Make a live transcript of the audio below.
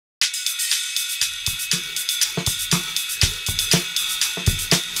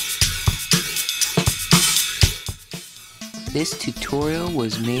This tutorial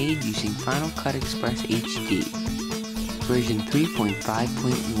was made using Final Cut Express HD, version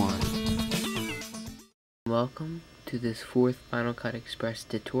 3.5.1. Welcome to this fourth Final Cut Express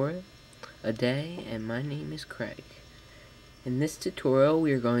tutorial a day, and my name is Craig. In this tutorial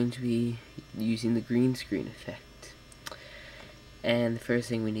we are going to be using the green screen effect. And the first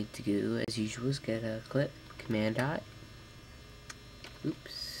thing we need to do, as usual, is get a clip, Command-I.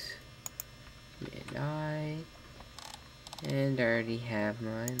 Oops. Command-I. And I already have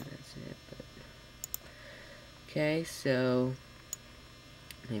mine, that's it. But okay, so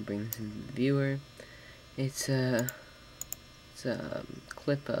let me bring this into the viewer. It's a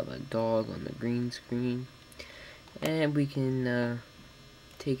clip of a dog on the green screen, and we can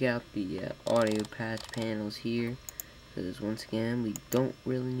take out the audio patch panels here, because once again we don't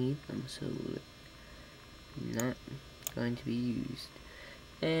really need them, so not going to be used.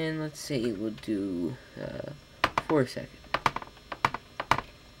 And let's say we'll do 4 seconds.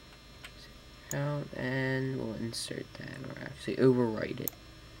 Out, and we'll insert that, or actually overwrite it.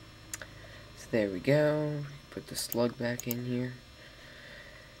 So there we go. Put the slug back in here,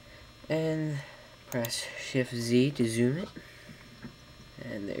 and press Shift Z to zoom it,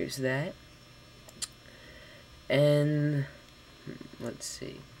 and there's that. And let's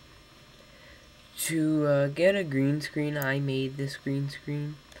see, to get a green screen, I made this green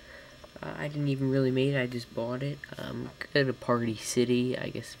screen. I didn't even really make it, I just bought it. Go to Party City, I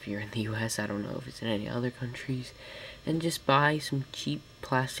guess if you're in the US, I don't know if it's in any other countries, and just buy some cheap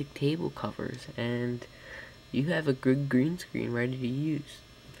plastic table covers, and you have a good green screen ready to use.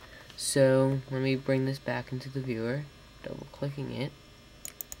 So, let me bring this back into the viewer, double clicking it,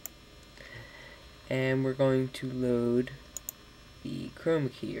 and we're going to load the chroma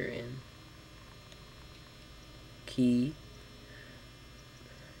keyer in. Key.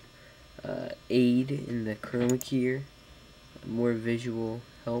 Aid in the chroma keyer, more visual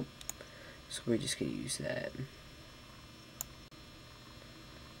help, so we're just going to use that.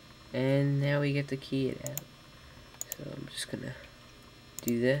 And now we get to key it out, so I'm just going to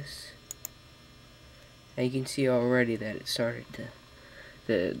do this, and you can see already that it started to,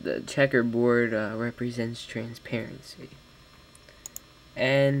 the checkerboard represents transparency.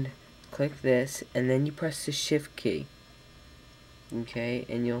 And click this, and then you press the shift key. Okay,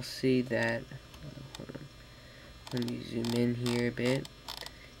 and you'll see that, hold on, let me zoom in here a bit.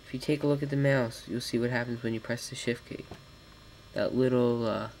 If you take a look at the mouse, you'll see what happens when you press the shift key. That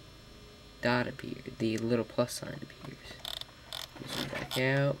little dot appears, the little plus sign appears. Zoom back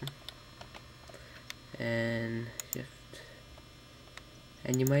out, and shift.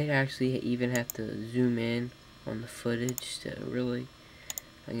 And you might actually even have to zoom in on the footage to really,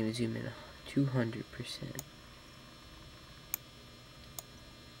 I'm going to zoom in 200%.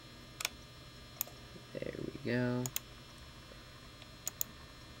 There we go.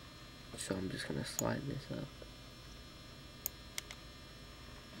 So I'm just gonna slide this up.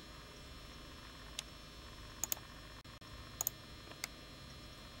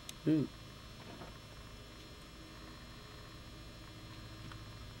 Ooh.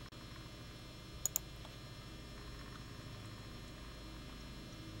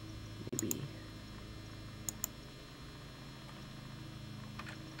 Maybe.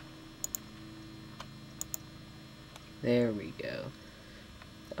 There we go.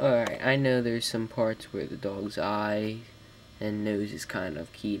 Alright, I know there's some parts where the dog's eye and nose is kind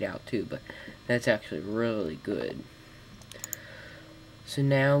of keyed out too, but that's actually really good. So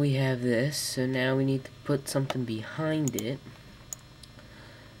now we have this, so now we need to put something behind it.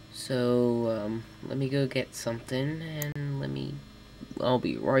 So, let me go get something, and I'll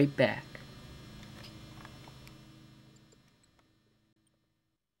be right back.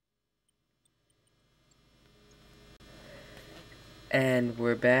 And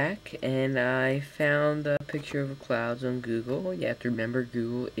we're back, and I found a picture of clouds on Google. You have to remember,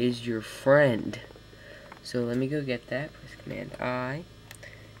 Google is your friend. So let me go get that. Press Command-I,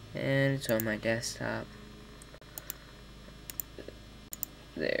 and it's on my desktop.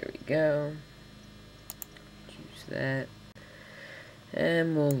 There we go. Choose that,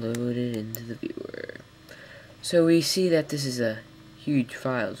 and we'll load it into the viewer. So we see that this is a huge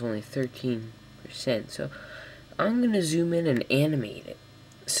file. It's only 13%. So I'm gonna zoom in and animate it.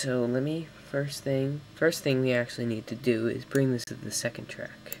 So let me first thing we actually need to do is bring this to the second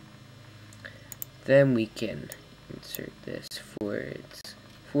track. Then we can insert this for it's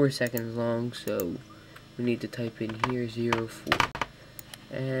 4 seconds long, so we need to type in here 04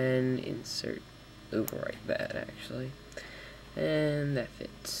 and insert, overwrite that actually, and that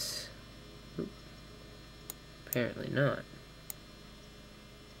fits. Oop. Apparently not.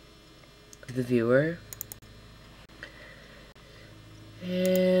 The viewer,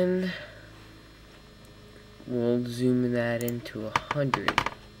 And we'll zoom that into 100%.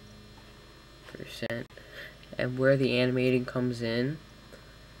 And where the animating comes in,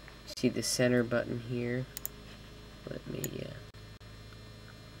 see the center button here. Let me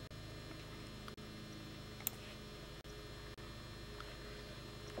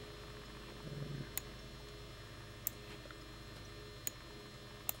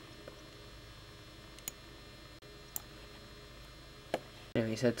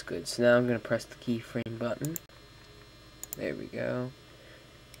anyways, that's good. So now I'm going to press the keyframe button. There we go.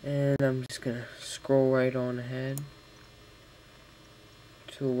 And I'm just going to scroll right on ahead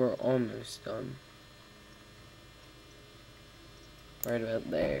till we're almost done. Right about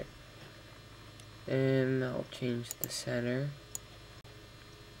there. And I'll change the center.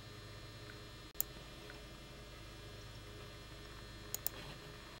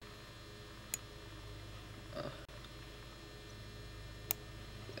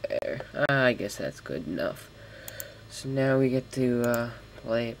 There. I guess that's good enough. So now we get to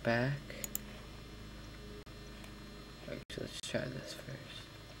play it back. Actually, let's try this first.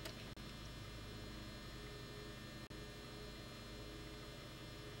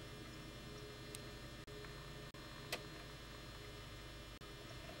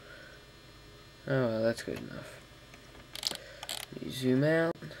 Oh, well, that's good enough. Let me zoom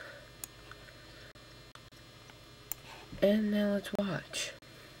out. And now let's watch.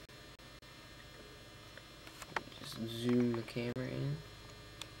 Just zoom the camera in.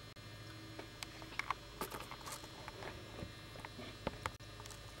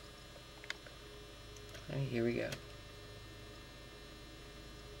 Alright, here we go.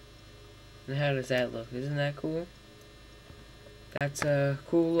 And how does that look? Isn't that cool? That's a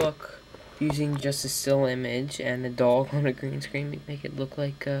cool look using just a still image and a dog on a green screen. Make it look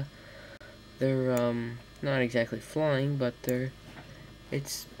like they're not exactly flying, but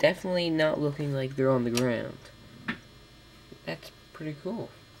it's definitely not looking like they're on the ground. That's pretty cool.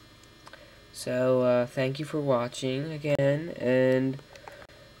 So thank you for watching again, and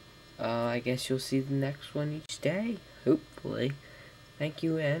I guess you'll see the next one each day, hopefully. Thank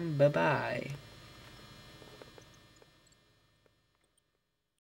you and bye-bye.